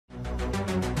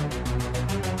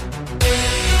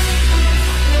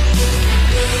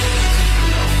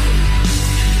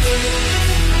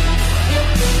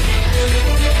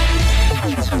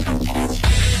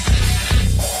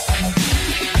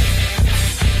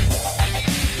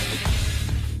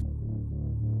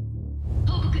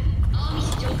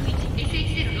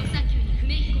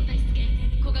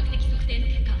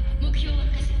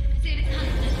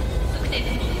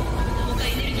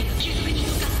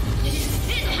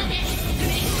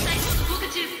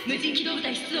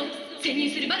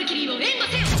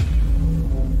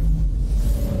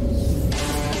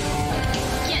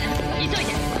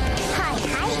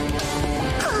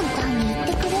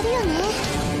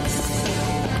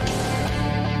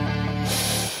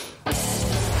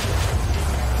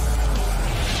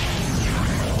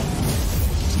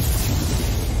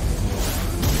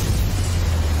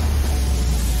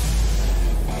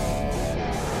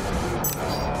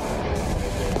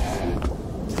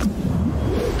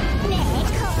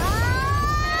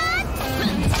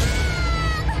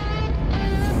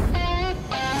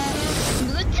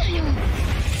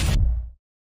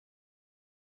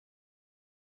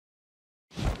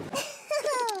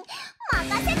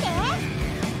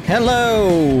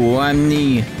Hello, I'm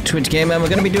the Twitch Gamer, and we're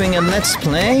going to be doing a Let's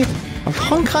Play of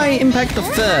Honkai Impact the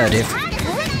Third, if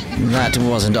that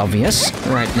wasn't obvious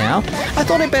right now. I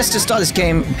thought it best to start this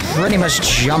game pretty much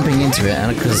jumping into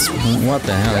it, because what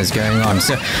the hell is going on?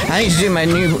 So, I need to do my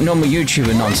new normal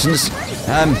YouTuber nonsense.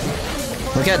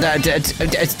 Look at that,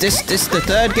 this the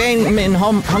third game in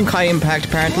Honkai Impact,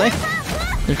 apparently.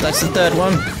 If that's the third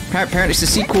one. Apparently it's the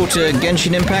sequel to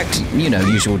Genshin Impact. You know,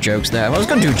 usual jokes there. I was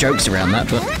going to do jokes around that,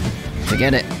 but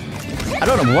forget it. I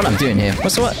don't know what I'm doing here.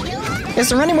 What's what? Is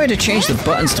there any way to change the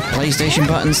buttons to PlayStation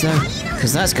buttons, though?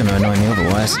 Because that's going to annoy me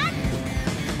otherwise.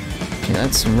 Okay,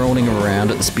 that's rolling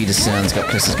around at the speed of sound. It's got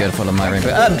places go to follow my rainbow.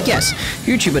 Yes,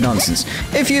 YouTuber nonsense.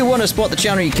 If you want to support the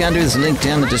channel, you can do. There's a link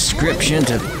down in the description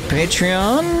to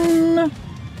Patreon.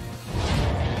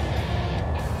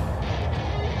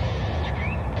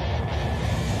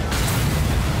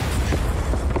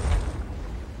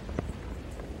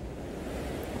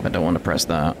 I don't want to press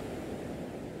that.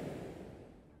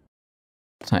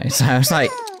 So I was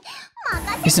like,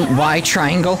 isn't Y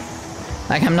triangle?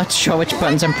 Like, I'm not sure which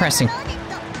buttons I'm pressing.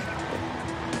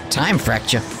 Time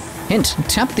fracture. Hint,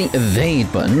 tap the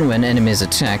evade button when enemies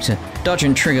attack to dodge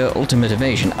and trigger ultimate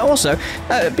evasion. Also,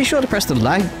 be sure to press the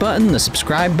like button, the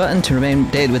subscribe button to remain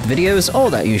updated with videos, all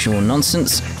that usual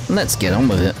nonsense. Let's get on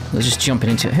with it. Let's just jump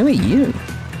into it. Who are you?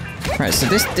 Right, so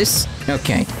this,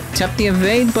 okay. Tap the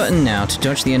evade button now to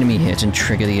dodge the enemy hit and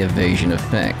trigger the evasion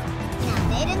effect.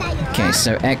 Okay,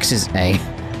 so X is A.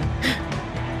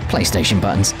 PlayStation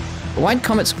buttons. White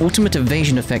Comet's ultimate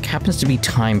evasion effect happens to be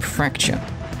time fracture.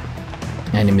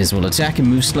 Enemies will attack and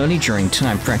move slowly during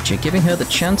time fracture, giving her the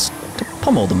chance to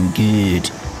pummel them good.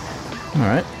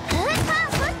 Alright.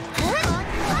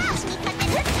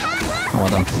 How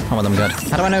are them good?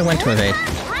 How do I know when to evade?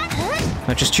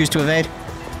 I just choose to evade?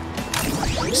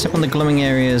 Step on the glowing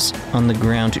areas on the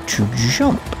ground to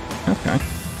jump. Okay.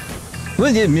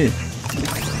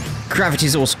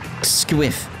 Gravity's all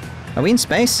squiff. Are we in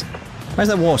space? Where's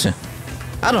that water?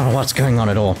 I don't know what's going on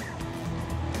at all.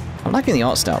 I'm liking the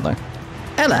art style though.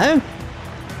 Hello!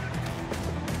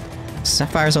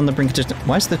 Sapphire's on the brink of just...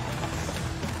 Why's the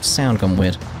sound gone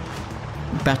weird?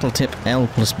 Battle tip L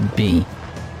plus B.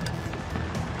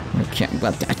 Okay,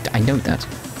 well, I know that.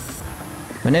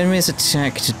 When enemies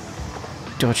attack to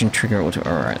dodge and trigger auto.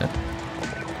 Alright then.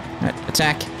 Alright,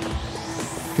 attack.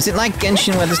 Is it like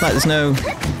Genshin where there's no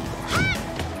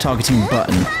targeting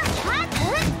button?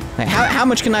 Like, how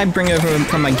much can I bring over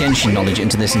from my Genshin knowledge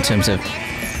into this in terms of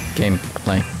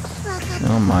gameplay?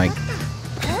 Oh my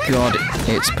god,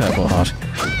 it's Purple Heart.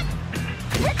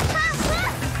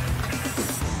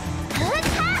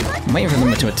 I'm waiting for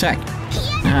them to attack.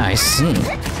 Ah, I see.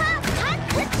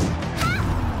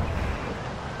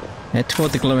 Head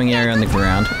toward the glowing area on the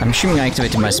ground. I'm assuming I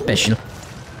activated my special.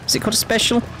 Is it called a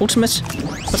special? Ultimate?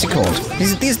 What's it called?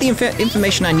 This is the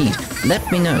information I need.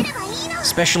 Let me know.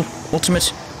 Special?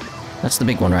 Ultimate? That's the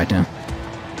big one right now.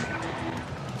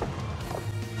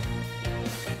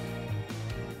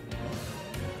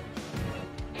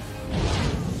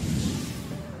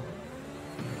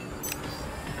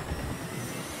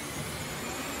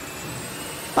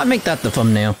 I'd make that the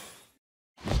thumbnail.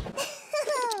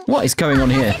 What is going on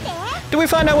here? Do we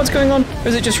find out what's going on? Or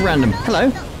is it just random?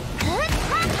 Hello?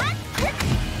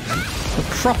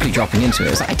 We're properly dropping into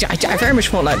it. I very much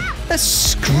thought, like, let's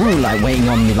screw, like, waiting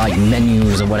on the, like,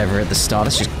 menus or whatever at the start.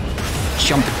 Let's just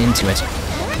jump into it.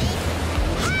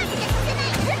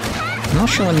 I'm not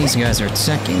sure when these guys are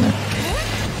attacking, though.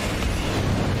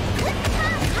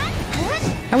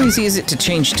 How easy is it to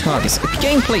change targets?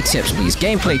 Gameplay tips, please.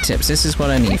 Gameplay tips. This is what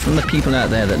I need from the people out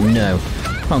there that know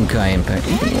Honkai Impact.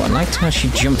 Ooh, I liked how she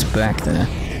jumped back there.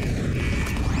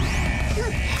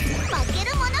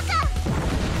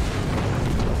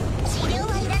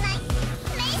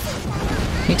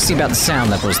 Need to see about the sound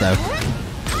levels, though.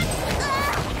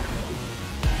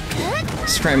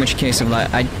 It's very much a case of,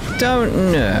 like, I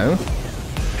don't know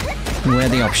where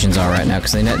the options are right now,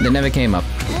 because they never came up.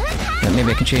 But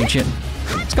maybe I can change it.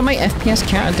 It's got my FPS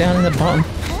counter down in the bottom.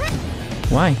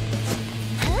 Why?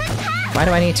 Why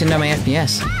do I need to know my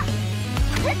FPS?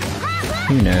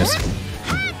 Who knows?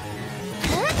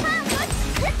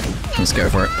 Let's go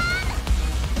for it.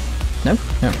 No?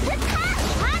 No.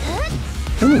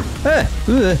 Ooh,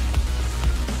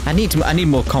 I need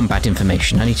more combat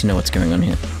information. I need to know what's going on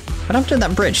here. But after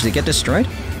that bridge, did it get destroyed?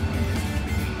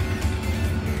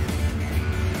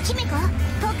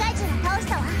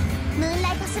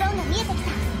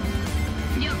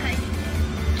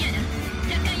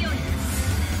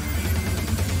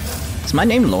 Is my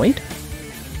name Lloyd?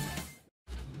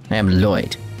 I am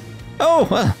Lloyd. Oh,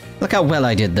 well, look how well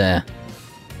I did there.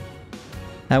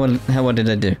 What did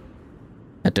I do?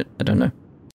 I don't know.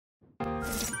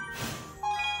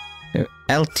 So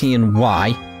LT and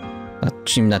Y. I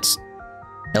assume that's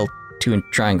L2 and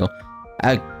triangle.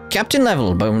 Captain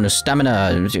level, bonus stamina.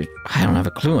 I don't have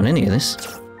a clue on any of this.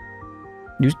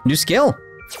 New skill.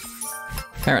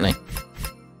 Apparently.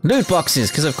 Loot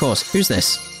boxes, because of course. Who's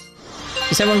this?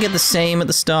 Does everyone get the same at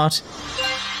the start?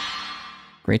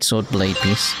 Great sword blade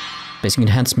piece. Basic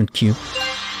enhancement cube.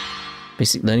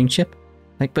 Basic learning chip.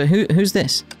 Like, but who's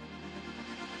this?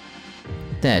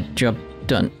 There, job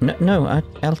done. No,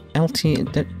 LT.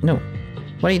 No.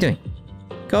 What are you doing?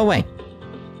 Go away.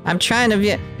 I'm trying to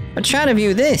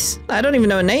view this. I don't even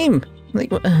know a name. Like,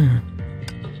 what?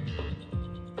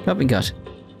 What we got?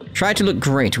 Try to look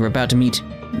great. We're about to meet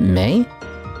Mei.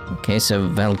 Okay, so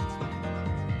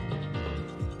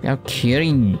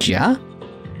Valkyria?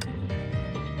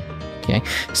 Okay.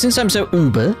 Since I'm so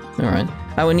uber, alright,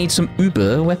 I will need some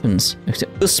uber weapons.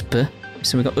 Usper.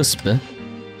 So we got Usper.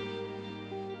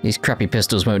 These crappy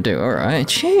pistols won't do. Alright.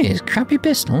 Jeez, crappy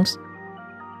pistols.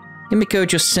 Himiko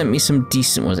just sent me some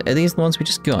decent ones. Are these the ones we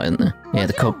just got, isn't there? Yeah,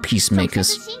 they're called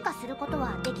Peacemakers.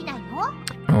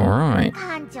 Alright.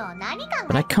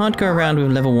 But I can't go around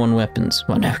with level 1 weapons.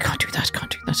 Well, no, I can't do that,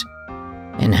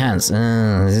 Enhance.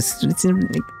 It's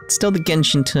still the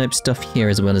Genshin type stuff here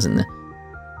as well, isn't there?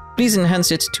 Please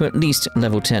enhance it to at least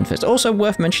level 10 first. Also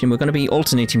worth mentioning, we're going to be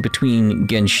alternating between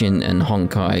Genshin and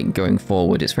Honkai going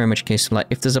forward. It's very much a case of like,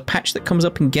 if there's a patch that comes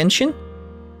up in Genshin,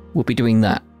 we'll be doing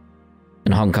that.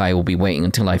 And Honkai will be waiting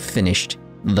until I've finished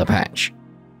the patch.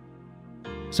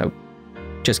 So,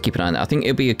 just keep an eye on that. I think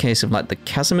it'll be a case of like the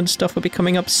chasm and stuff will be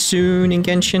coming up soon in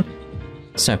Genshin.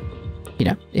 So, you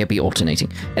know, it'll be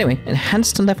alternating. Anyway,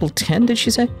 enhanced to level 10, did she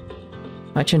say?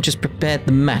 Machan just prepared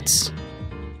the mats.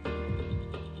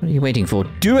 What are you waiting for?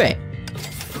 Do it!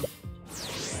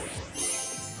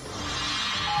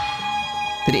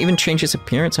 Did it even change its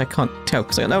appearance? I can't tell,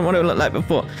 because I don't know what it looked like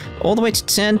before. All the way to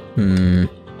 10?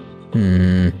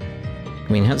 Can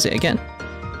we enhance it again?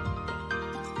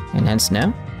 Enhance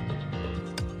now?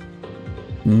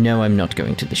 No, I'm not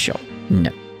going to the shop.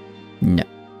 No. No.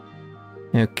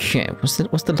 Okay, what's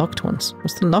the locked ones?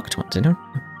 What's the locked ones? I don't know.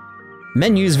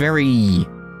 Menu's very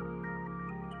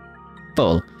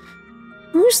full.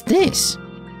 Who's this?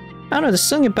 I don't know, there's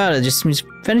something about it just seems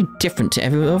very different to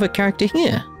every other character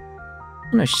here.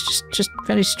 No, she's just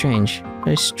very strange.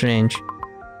 Very strange.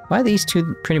 Why are these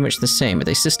two pretty much the same? Are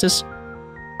they sisters?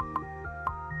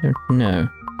 I don't know.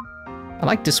 I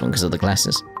like this one because of the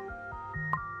glasses.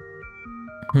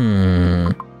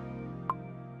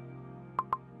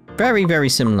 Very, very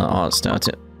similar art style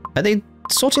to... Are they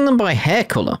sorting them by hair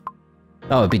colour?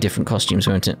 Oh, it'd be different costumes,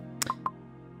 won't it?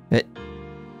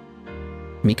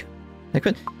 Mika? Like,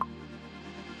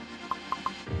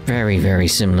 very, very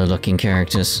similar looking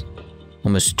characters.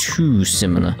 Almost too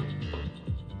similar.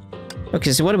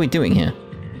 Okay, so what are we doing here?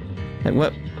 Like,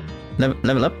 what?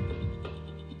 Level up?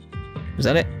 Was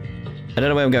that it? I don't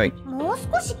know where I'm going.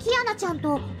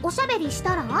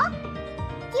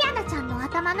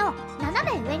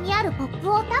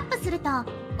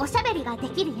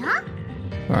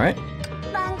 Alright.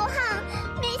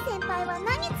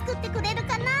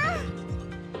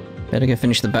 Better go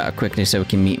finish the battle quickly so we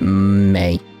can meet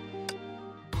Mei.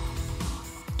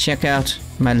 Check out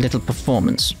my little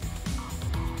performance.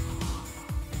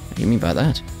 What do you mean by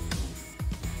that?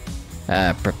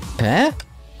 Prepare?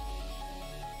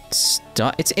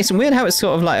 Start. It's weird how it's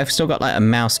sort of like I've still got like a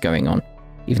mouse going on,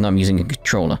 even though I'm using a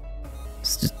controller.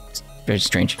 It's very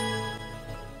strange.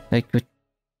 Like,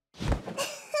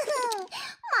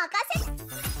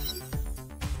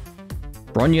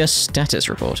 Bronya status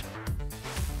report.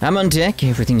 I'm on deck,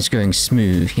 everything's going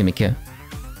smooth, Himiko.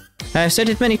 I've said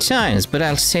it many times, but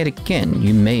I'll say it again.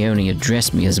 You may only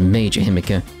address me as Major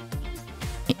Himiko.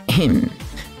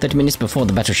 30 minutes before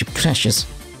the battleship crashes.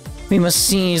 We must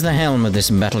seize the helm of this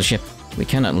battleship. We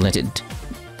cannot let it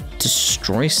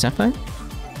destroy Sapphire?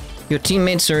 Your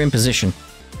teammates are in position.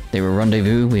 They will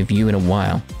rendezvous with you in a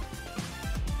while.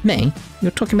 Mei?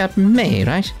 You're talking about Mei,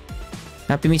 right?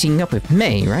 I'll be meeting up with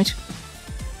Mei, right?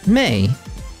 Mei?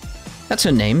 That's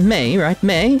her name, Mei, right?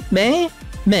 Mei? Mei.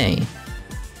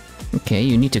 Okay,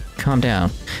 you need to calm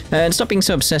down. And stop being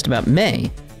so obsessed about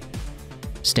Mei.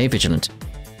 Stay vigilant.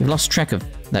 You've lost track of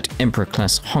that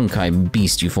Emperor-class Honkai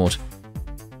beast you fought.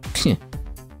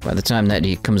 By the time that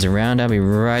day comes around, I'll be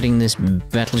riding this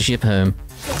battleship home.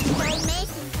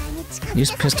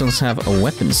 These pistols have a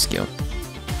weapon skill.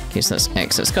 Okay, so that's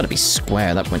X. That's gotta be square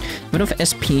at that point. But for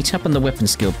SP, tap on the weapon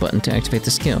skill button to activate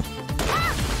the skill.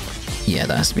 Yeah,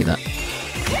 that has to be that.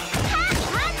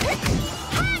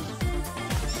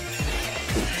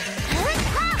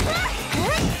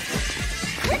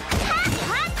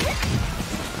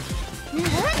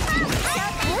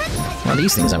 Well,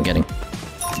 these things I'm getting.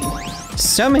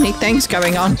 So many things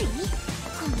going on.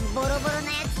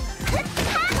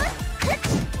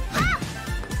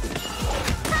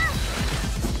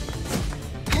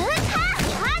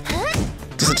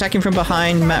 Does attacking from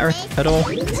behind matter at all?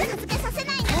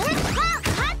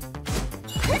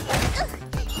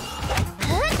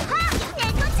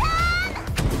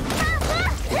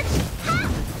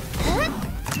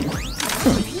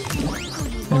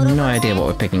 I have no idea what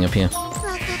we're picking up here.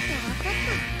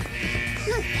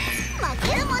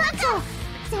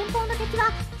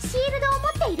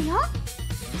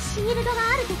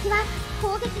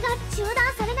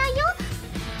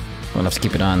 We'll have to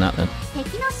keep an eye on that then.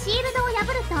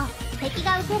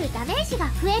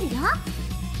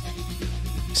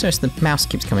 So the mouse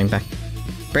keeps coming back.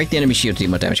 Break the enemy shield to do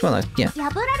more damage. Well, yeah.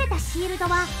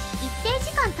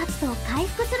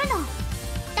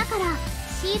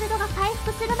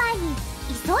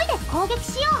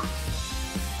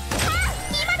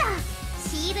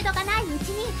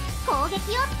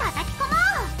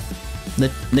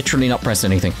 Literally not press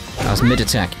anything. I was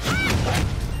mid-attack.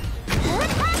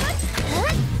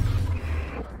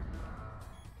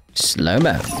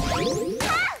 Slow-mo.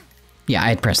 Yeah, I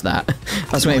had pressed that.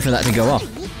 I was waiting for that to go off.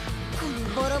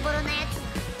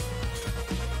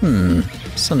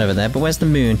 Sun over there, but where's the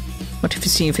moon? What if you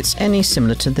see if it's any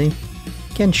similar to the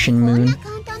Genshin moon?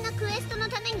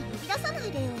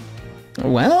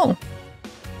 Well.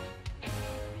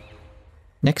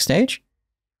 Next stage?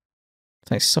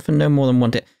 It's like suffer no more than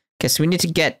one day. Okay, so we need to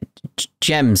get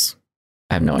gems.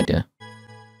 I have no idea.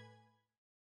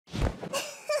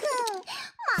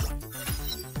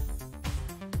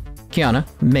 Kiana,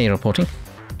 Mei reporting.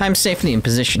 I'm safely in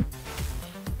position.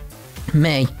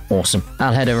 Mei, awesome.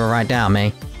 I'll head over right now,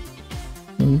 Mei.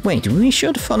 Wait, we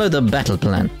should follow the battle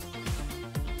plan.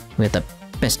 We're the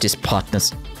bestest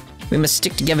partners. We must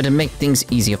stick together to make things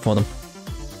easier for them.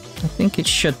 I think it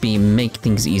should be make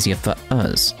things easier for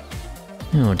us.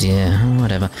 Oh dear,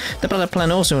 whatever. The battle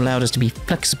plan also allowed us to be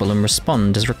flexible and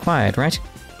respond as required, right?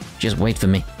 Just wait for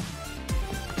me.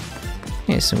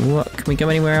 Okay, so what? Can we go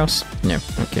anywhere else? No,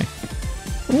 okay.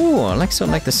 Ooh, I like sort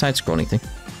of like the side-scrolling thing.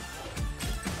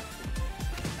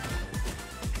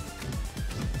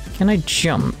 Can I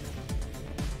jump?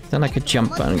 Is that like a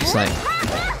jump button? It's like,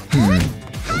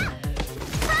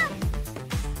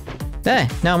 There!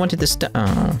 Now I wanted this to.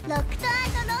 Oh.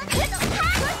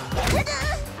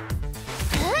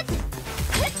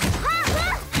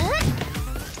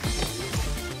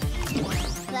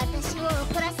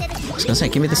 I was gonna say,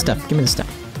 give me the stuff, give me the stuff.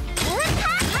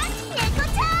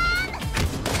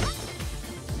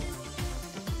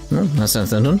 No, that's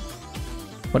nothing done.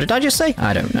 What did I just say?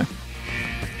 I don't know.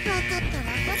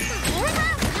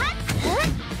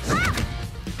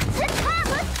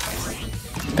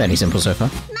 Fairly simple so far.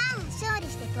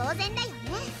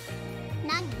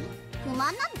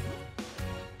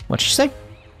 What'd she say?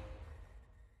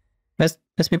 Where's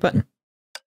my button?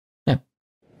 No.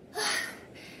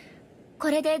 こ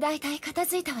れでだいたい片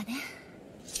付いたわね。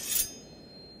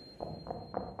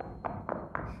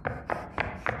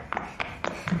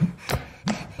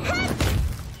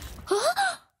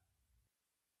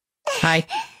Hi.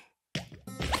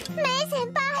 メイ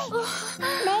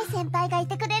先輩がい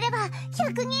てくれれば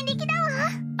100人力だわ。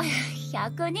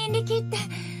100人力って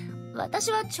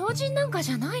私は超人なんか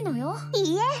じゃないのよ。い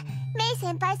いえ、メイ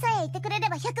先輩さえいてくれれ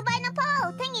ば100倍のパ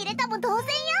ワーを手に入れたも同然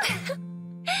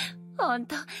よ。ほん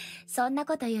と、そんな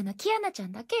こと言うのキアナちゃ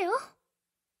んだけよ。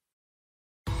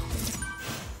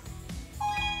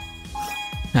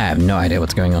I have no idea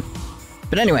what's going on.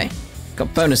 But anyway,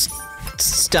 got bonus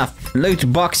stuff. Loot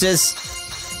boxes.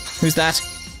 Who's that?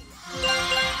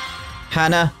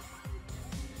 Hannah?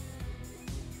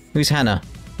 Who's Hannah?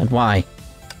 And why?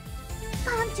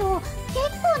 館長、結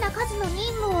構な数の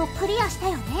任務をクリアした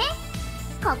よね。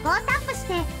ここをタップし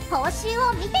て報酬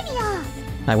を見てみよ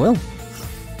う。I will.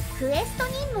 クエスト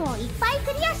任務をいっぱい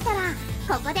クリアしたら、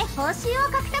ここで報酬を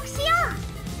獲得しよ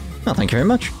う。Well, thank you very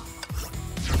much.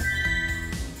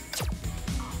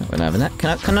 Whatever that.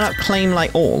 Can I not claim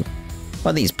like all?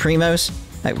 What are these primos?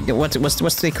 Like,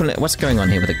 what's going on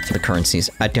here with the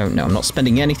currencies? I don't know. I'm not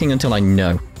spending anything until I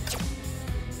know.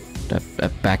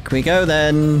 Back we go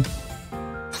then.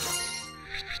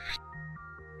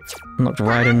 Unlocked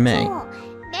Ride and Mei.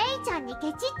 メイちゃんにケ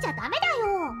チっちゃダメだ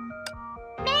よ。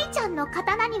メイちゃんの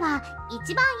刀には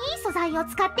一番いい素材を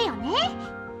使ってよね。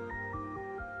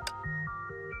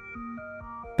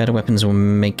Better weapons will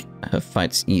make her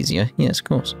fights easier. Yes, of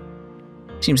course.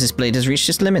 Seems this blade has reached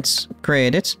its limits.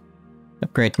 Upgrade it.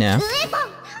 Upgrade now.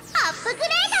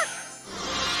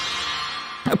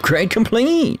 Upgrade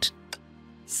complete!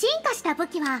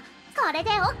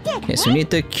 Okay, so we need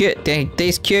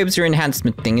these cubes are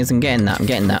enhancement things. I'm getting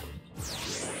that.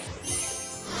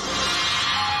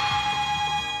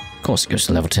 Of course it goes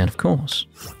to level 10, of course.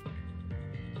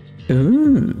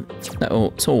 Ooh.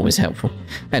 It's always helpful.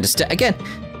 I understand. Again,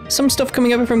 some stuff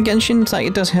coming over from Genshin, it's like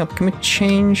it does help. Can we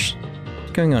change...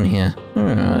 What's going on here?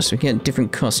 Oh, so we get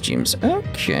different costumes.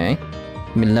 Okay.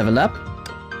 Can we level up?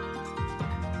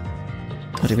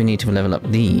 What do we need to level up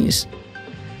these?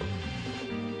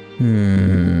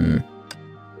 Is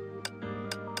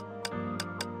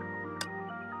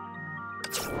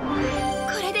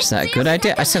that a good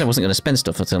idea? I said I wasn't going to spend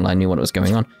stuff until I knew what was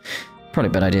going on. Probably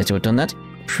a bad idea to have done that.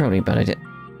 Probably a bad idea.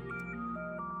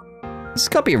 This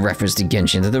got to be a reference to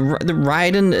Genshin. The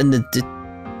Raiden and the...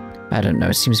 I don't know,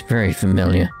 it seems very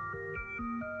familiar.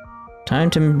 Time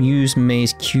to use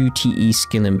Mei's QTE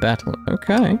skill in battle.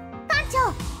 Okay.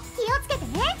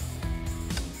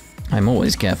 I'm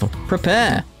always careful.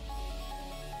 Prepare!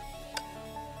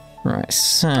 Right,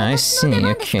 so I see.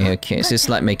 Okay. So it's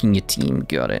like making your team.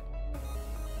 Got it.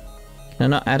 Can I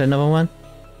not add another one?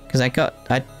 Because I got...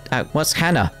 what's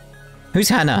Hannah? Who's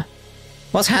Hannah?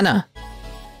 What's Hannah?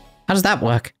 How does that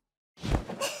work?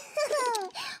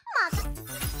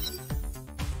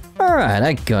 Alright,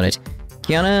 I got it.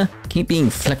 Kiana, keep being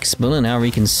flexible and I'll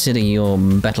reconsider your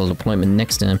battle deployment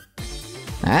next time.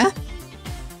 Huh?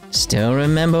 Still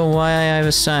remember why I've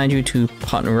assigned you to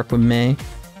partner up with Mei?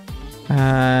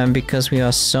 Because we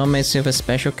are soulmates with a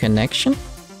special connection?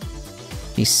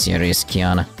 Be serious,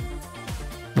 Kiana.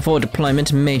 Before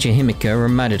deployment, Major Himiko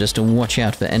reminded us to watch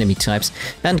out for enemy types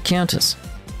and counters.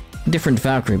 Different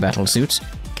Valkyrie battle suits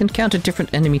can counter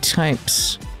different enemy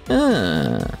types.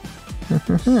 I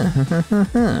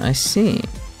see.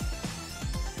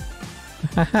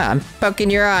 Haha, I'm poking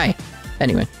your eye!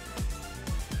 Anyway.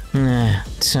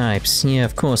 Types. Yeah,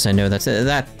 of course I know that's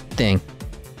that thing.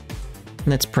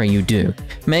 Let's pray you do.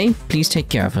 Mei, please take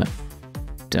care of her.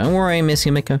 Don't worry, Miss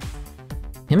Himiko.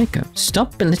 Himiko,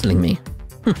 stop belittling me.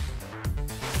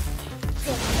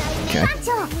 Okay.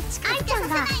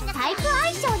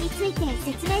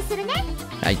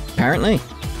 Apparently.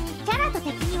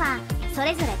 そ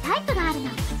れぞれタイプがあるの。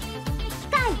機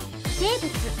械、生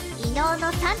物、異能の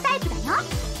3タイプだよ。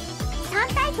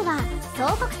3タイプは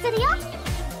相克するよ。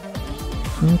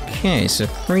Okay, so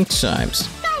 3 types. 機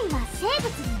械は生物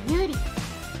に有利。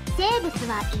生物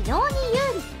は異能に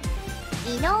有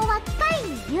利。異能は機械に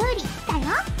有利だよ。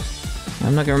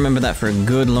I'm not gonna remember that for a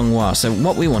good long while. So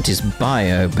what we want is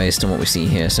bio based on what we see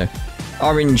here. So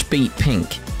orange beat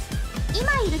pink. 今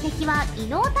いる敵は異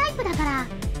能タイプだから、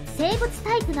生物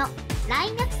タイプの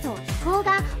I'm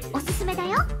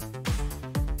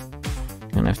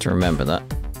gonna have to remember that.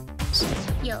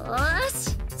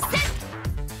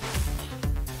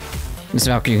 This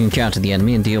Valkyrie can counter the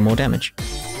enemy and deal more damage.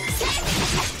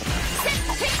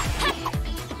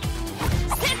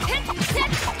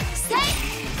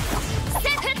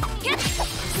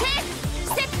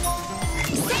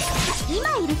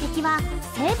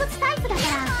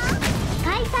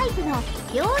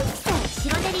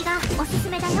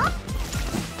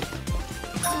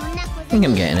 I think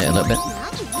I'm getting it a little bit.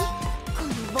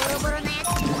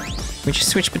 We just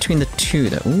switch between the two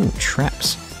though. Ooh,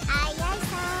 traps.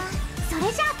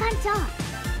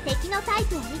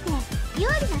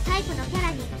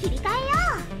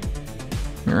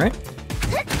 Alright.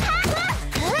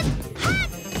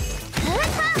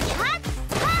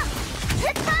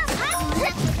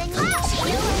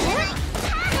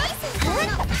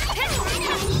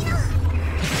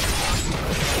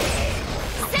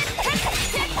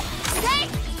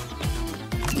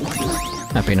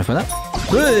 Happy enough with that.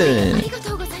 Good.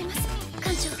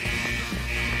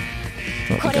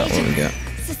 What we got? What we got?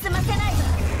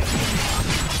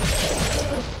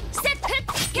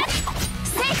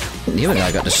 The other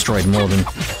guy got destroyed more than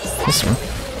this one.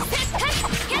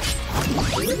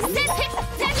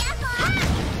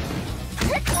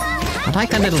 I like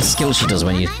that little skill she does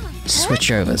when you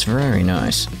switch over. It's very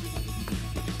nice.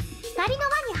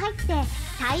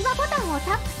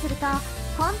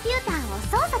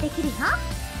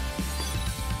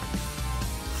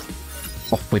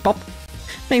 Off we pop.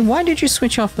 Hey, why did you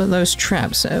switch off those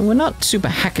traps? We're not super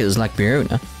hackers like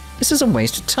Bronya. This is a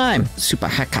waste of time, super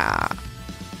hacker.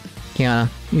 Kiana,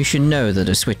 you should know that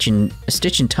a stitch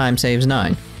in time saves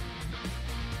 9.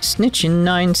 Snitch in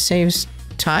 9 saves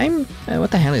time?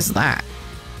 What the hell is that?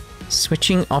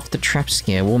 Switching off the trap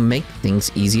scare will make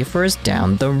things easier for us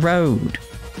down the road.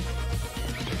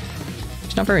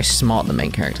 She's not very smart, the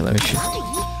main character, though, is she?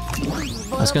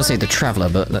 I was gonna say the Traveler,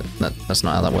 but that's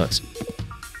not how that works.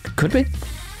 Could be.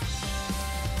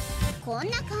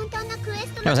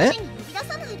 That was it?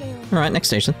 Alright, next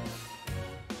station.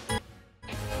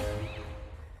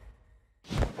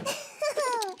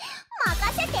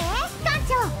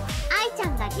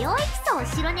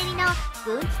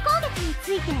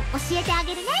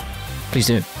 Please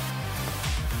do.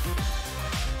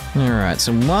 Alright,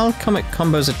 so while Comet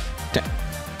combos attack...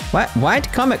 Why do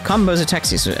Comet combos attack?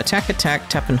 So attack, attack,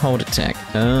 tap and hold attack.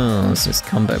 Oh, this is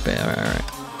combo bit. Alright.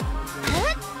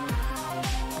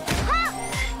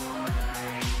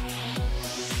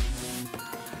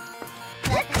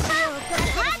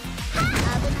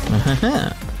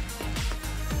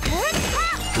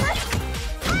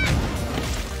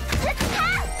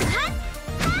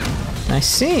 I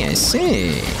see, I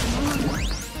see.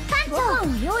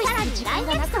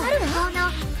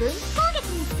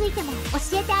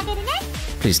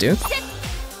 Please do.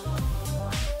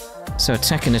 So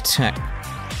attack and attack.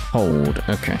 Hold,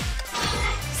 okay.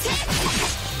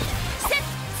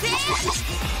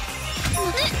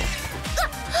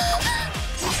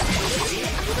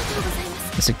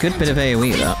 It's a good bit of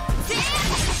AoE, that.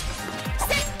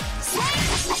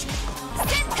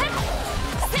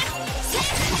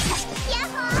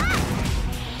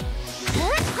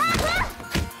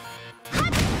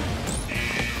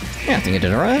 Yeah, I think I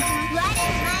did alright.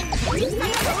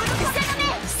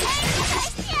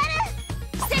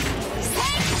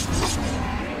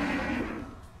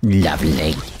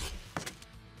 Lovely.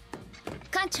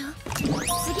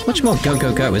 Much more go,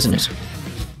 go, go, isn't it?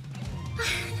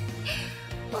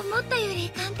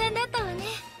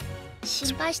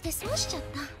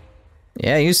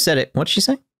 Yeah, you said it. What'd she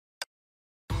say?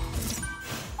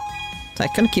 I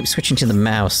kind of keep switching to the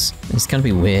mouse. It's gonna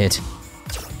be weird.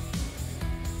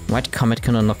 White Comet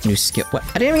can unlock new skill. What?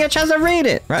 I didn't even get a chance to read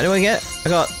it! Right, do I get? I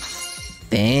got...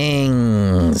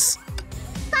 things.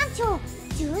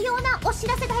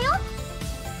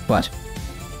 What?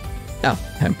 Oh,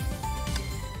 home.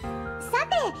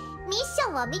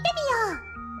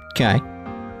 Okay.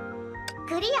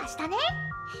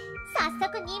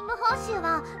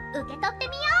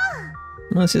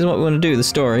 Well, this is what we want to do, the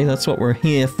story. That's what we're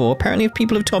here for. Apparently,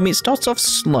 people have told me it starts off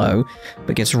slow,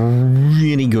 but gets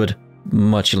really good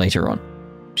much later on.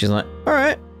 She's like,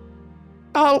 alright,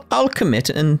 I'll commit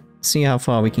and see how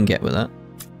far we can get with that.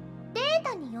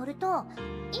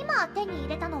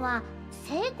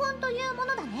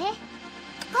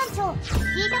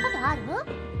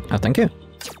 Oh, thank you.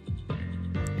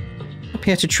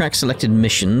 Appear to track selected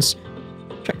missions.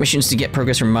 Track missions to get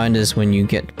progress reminders when you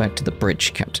get back to the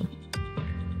bridge, Captain.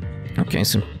 Okay,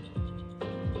 so...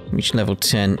 reach level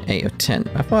 10, 8 of 10.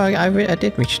 I thought I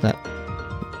did reach that.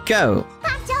 Go!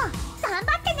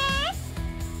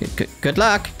 Good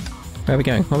luck! Where are we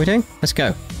going? What are we doing? Let's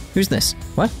go. Who's this?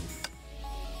 What?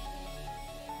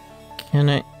 Can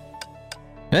I...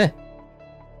 Wait,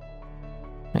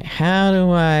 how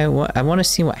do I... I want to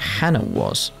see what Hannah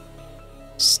was.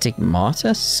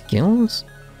 Stigmata? Skills?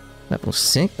 Level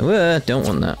 6? Don't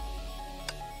want that.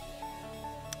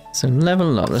 So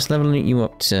level up. Let's level you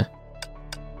up to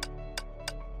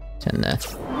 10 there.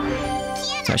 So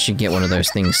I should get one of those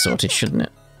things sorted, shouldn't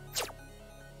it?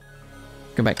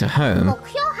 Go back to home.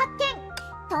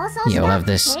 Yeah, we'll have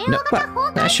this. No,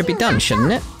 well, that should be done,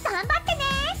 shouldn't it?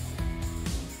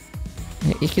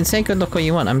 You can say good luck all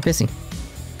you want. I'm busy.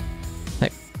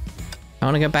 Look, I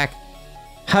want to go back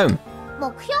home.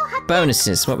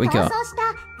 Bonuses. What we got?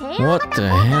 What the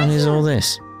hell is all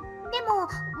this?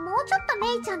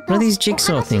 What are these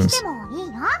jigsaw things?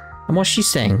 And what's she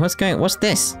saying? What's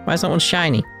this? Why is that one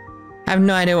shiny? I have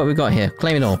no idea what we got here.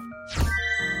 Claim it all.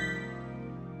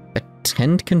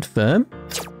 Attend confirm?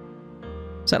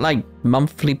 Is that like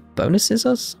monthly bonuses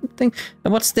or something?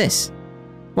 And what's this?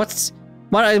 What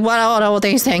are all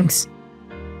these things?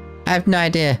 I have no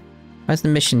idea. Where's the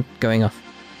mission going off?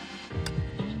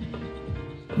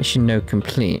 Mission no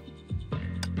complete.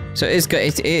 So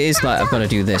it is like I've got to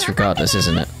do this regardless,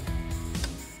 isn't it?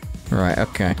 Right,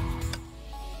 okay.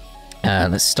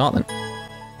 Let's start then.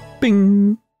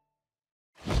 Bing!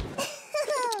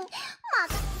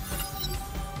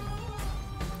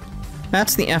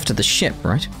 That's the aft of the ship,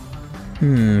 right?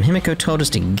 Himiko told us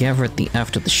to gather at the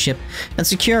aft of the ship and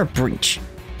secure a breach.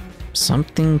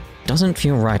 Something doesn't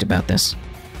feel right about this.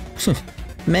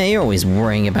 Mei, you're always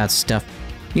worrying about stuff.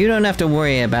 You don't have to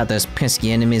worry about those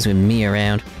pesky enemies with me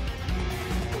around.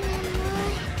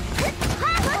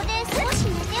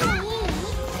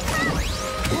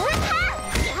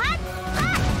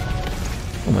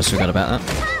 Almost forgot about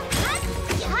that.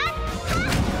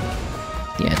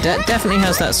 Yeah, definitely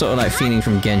has that sort of like feeling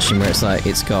from Genshin where it's like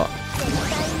it's got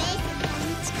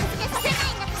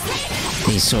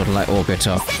these sort of like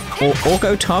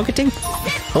auto-targeting?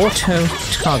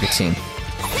 Auto-targeting.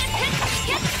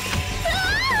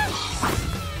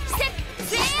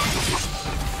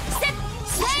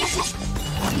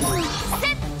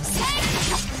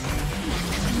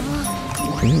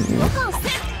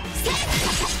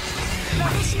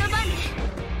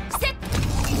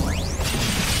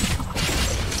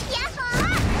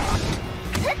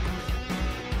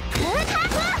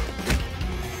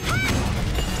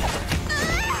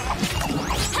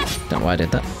 Don't know why I did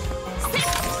that.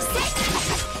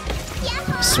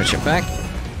 Switch it back.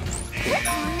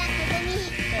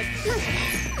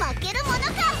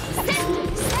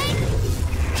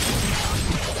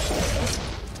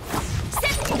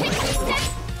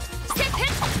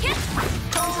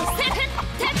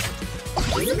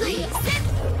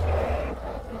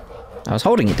 I was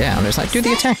holding it down. It was like, do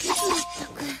the attack.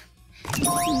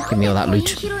 Give me all that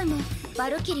loot.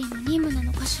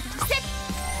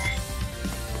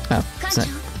 Oh, so,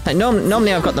 like,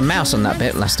 normally I've got the mouse on that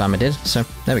bit last time I did, so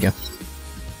there we go.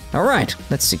 Alright,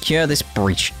 let's secure this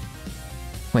breach.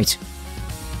 Wait.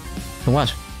 For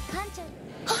what?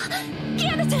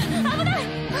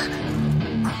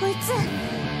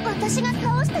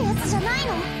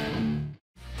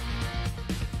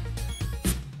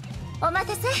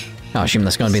 Oh, I assume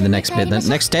that's going to be the next bit then.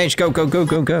 Next stage, go, go, go,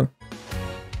 go, go.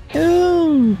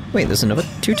 Oh, wait, there's another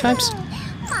 2 types?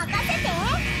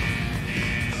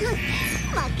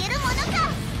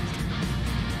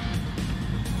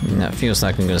 No, it feels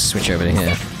like I'm going to switch over to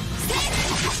here.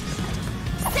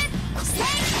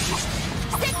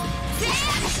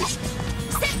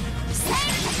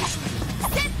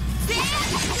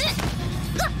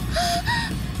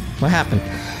 What happened?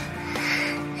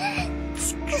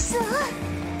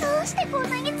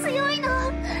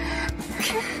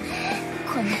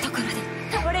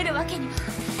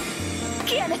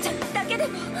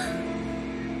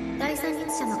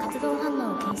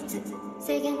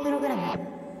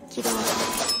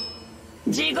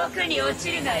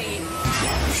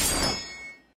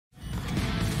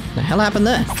 The hell happened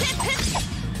there?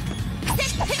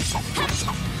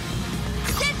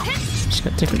 She's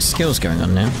got different skills going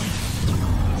on now.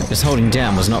 This holding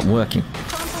down was not working.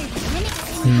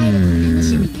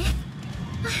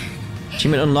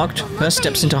 Achievement unlocked. First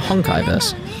steps into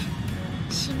Honkaiverse.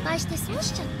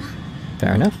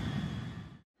 Fair enough.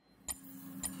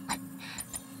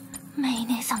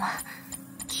 Mei-sama,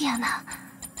 Kiana.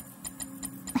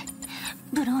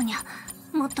 Bronya,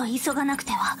 もっと急がなく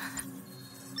ては。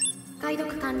解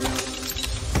読完了。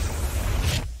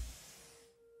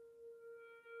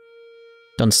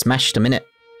Done smashed a minute.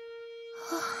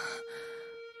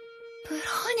 ブロー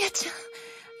ニャちゃん、よ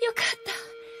かっ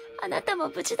た。あなたも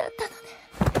無事だったのね。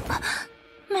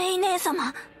メイ姉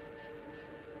様。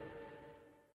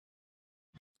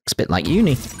It's a bit like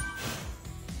uni.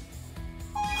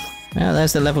 Well,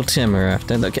 there's the level 2 we're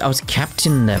after. Look, I was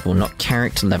captain level, not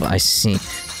character level. I see.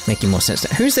 Making more sense.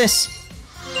 Who's this?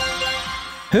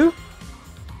 Who?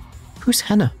 Who's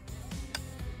Hannah?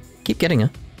 Keep getting her.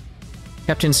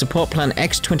 Captain support plan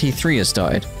X23 has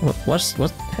started. What is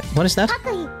that?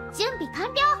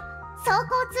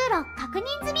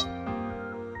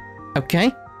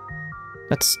 Okay.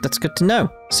 That's good to know.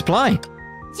 Supply.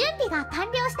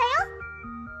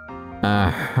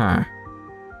 Uh-huh.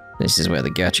 This is where the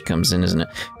gacha comes in, isn't it?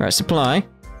 Right, supply.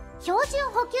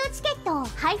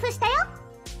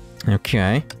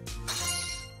 Okay.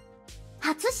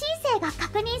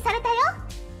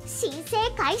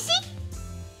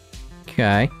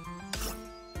 Okay.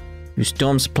 You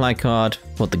storm supply card.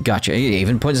 What, the gacha? He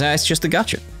even points out it's just the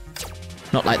gacha.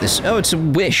 Not like this. Oh, it's a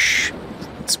wish.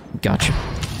 It's gacha.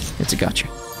 It's a gacha.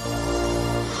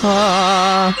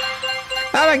 Oh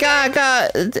my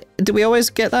god, do we always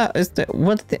get that? Is that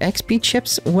what, the XP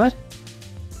chips? What?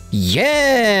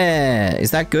 Yeah!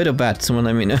 Is that good or bad? Someone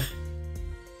let me know.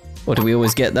 Or do we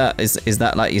always get that? Is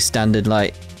that like your standard,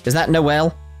 like, is that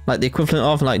Noelle? Like the equivalent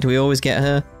of, like, do we always get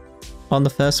her on the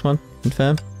first one?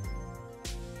 Confirm?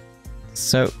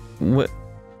 So,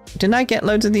 didn't I get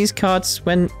loads of these cards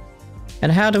when,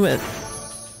 and how do it,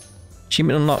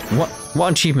 achievement unlock,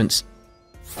 what achievements?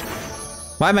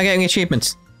 Why am I getting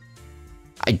achievements?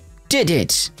 I did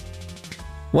it!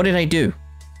 What did I do?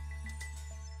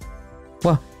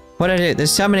 What did I do?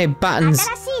 There's so many buttons.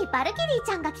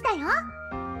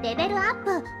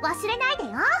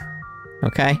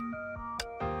 Okay.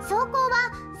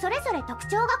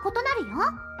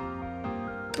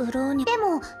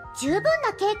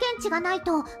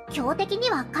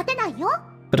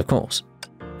 But of course.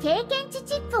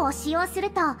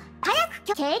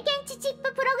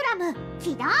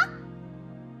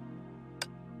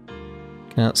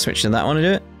 Can I switch to that one to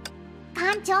do it?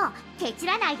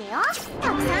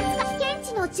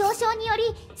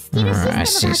 Alright, I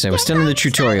see. So we're still in the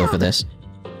tutorial for this.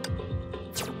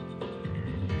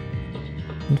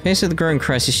 In the face of the growing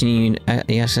crisis, you need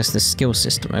to access the skill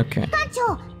system. Okay.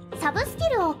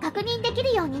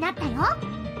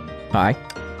 Hi.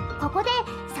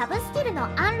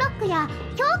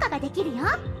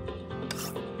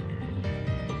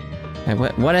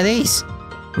 What are these?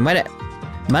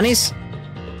 Monies?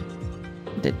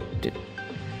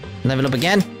 Level up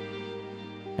again?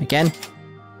 Again?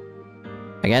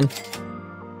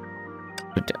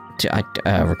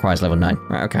 Requires level 9.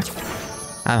 Right, okay.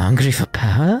 I'm hungry for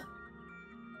power?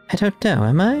 I don't know,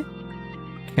 am I?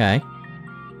 Okay.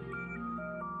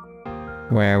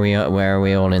 Where are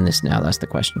we all in this now? That's the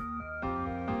question.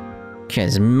 Okay,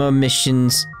 there's more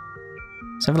missions.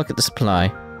 Let's have a look at the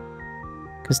supply.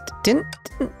 Because didn't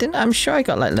I'm sure I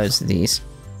got like loads of these.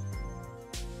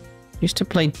 Used to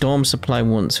play dorm supply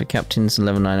once for captains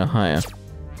level 9 or higher.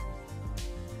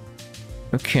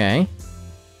 Okay.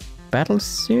 Battle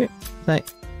suit? Like,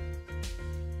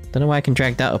 don't know why I can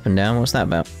drag that up and down. What's that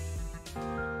about?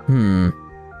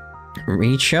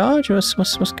 Recharge?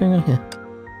 What's going on here?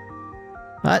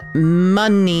 What?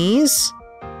 Monies?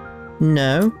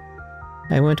 No.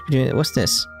 I won't be doing it. What's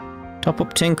this? Top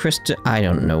up 10 crystal. I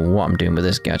don't know what I'm doing with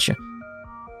this. Gotcha.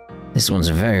 This one's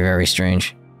very, very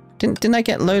strange. Didn't I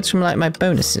get loads from like my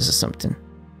bonuses or something?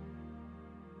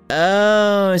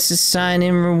 Oh, it's a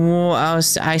sign-in reward.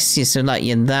 I see. So like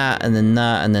you're that and then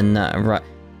that and then that. Right.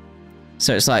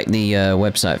 So it's like the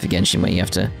website for Genshin where you have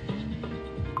to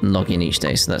log in each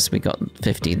day. So we got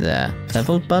 50 there.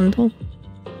 Level bundle?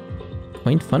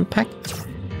 Coin fun pack?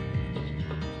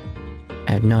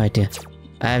 I have no idea.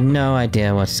 I have no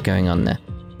idea what's going on there.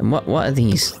 And what are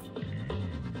these?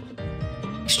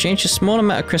 Exchange a small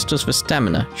amount of crystals for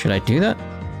stamina. Should I do that?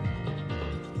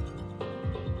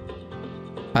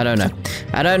 I don't know.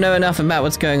 I don't know enough about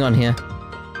what's going on here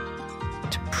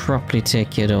to properly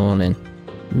take it all in.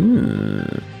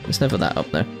 Let's level that up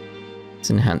though. Let's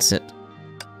enhance it.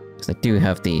 Because I do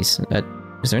have these.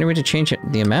 Is there any way to change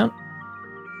the amount?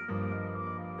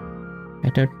 I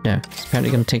don't know. It's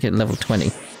apparently going to take it to level 20.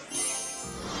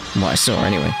 From what I saw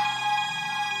anyway.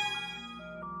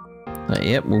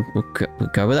 Yep, we'll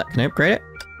go with that. Can I upgrade it?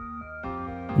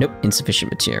 Nope, insufficient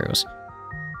materials.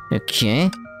 Okay.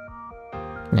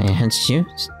 Can I enhance you?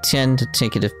 It's 10 to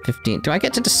take it to 15. Do I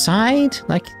get to decide?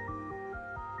 Like...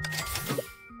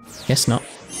 Guess not.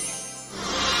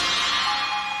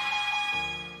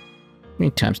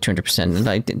 Many times 200%, and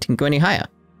I didn't go any higher.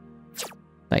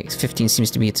 Like, 15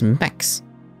 seems to be its max.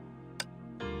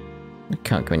 I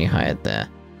can't go any higher there.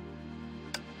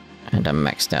 And I'm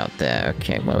maxed out there.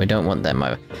 Okay, well, we don't want them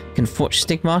either. Can forge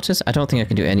stigmatas? I don't think I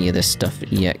can do any of this stuff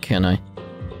yet, can I?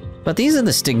 But these are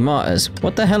the stigmatas.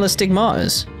 What the hell are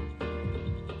stigmatas?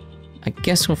 I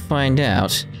guess we'll find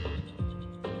out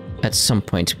at some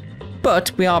point.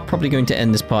 But we are probably going to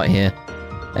end this part here.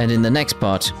 And in the next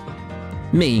part,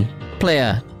 me,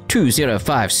 player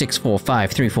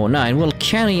 205645349, will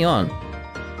carry on.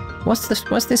 What's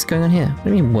this going on here?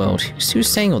 What do you mean world? Who's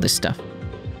saying all this stuff?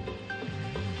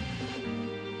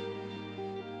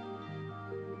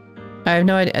 I have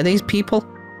no idea. Are these people?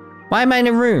 Why am I in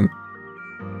a room?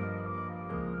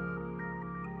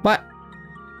 What?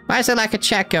 Why is there like a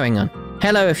chat going on?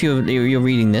 Hello, if you're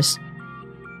reading this.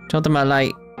 Told them I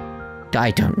like...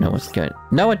 I don't know what's going on.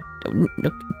 No,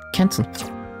 no, cancel.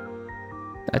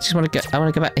 I just want to go... I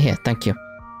want to go back here. Thank you.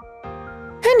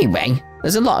 Anyway,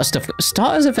 there's a lot of stuff.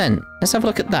 Starters event. Let's have a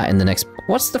look at that in the next...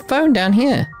 What's the phone down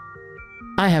here?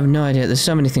 I have no idea. There's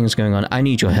so many things going on. I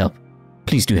need your help.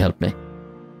 Please do help me.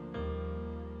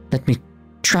 Let me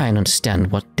try and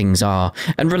understand what things are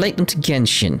and relate them to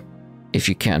Genshin, if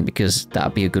you can, because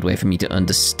that'd be a good way for me to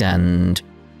understand,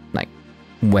 like,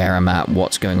 where I'm at,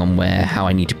 what's going on where, how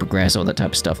I need to progress, all that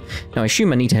type of stuff. Now, I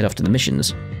assume I need to head off to the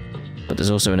missions, but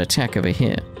there's also an attack over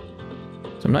here,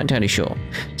 so I'm not entirely sure.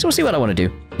 So we'll see what I want to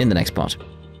do in the next part.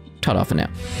 Ta-da for now.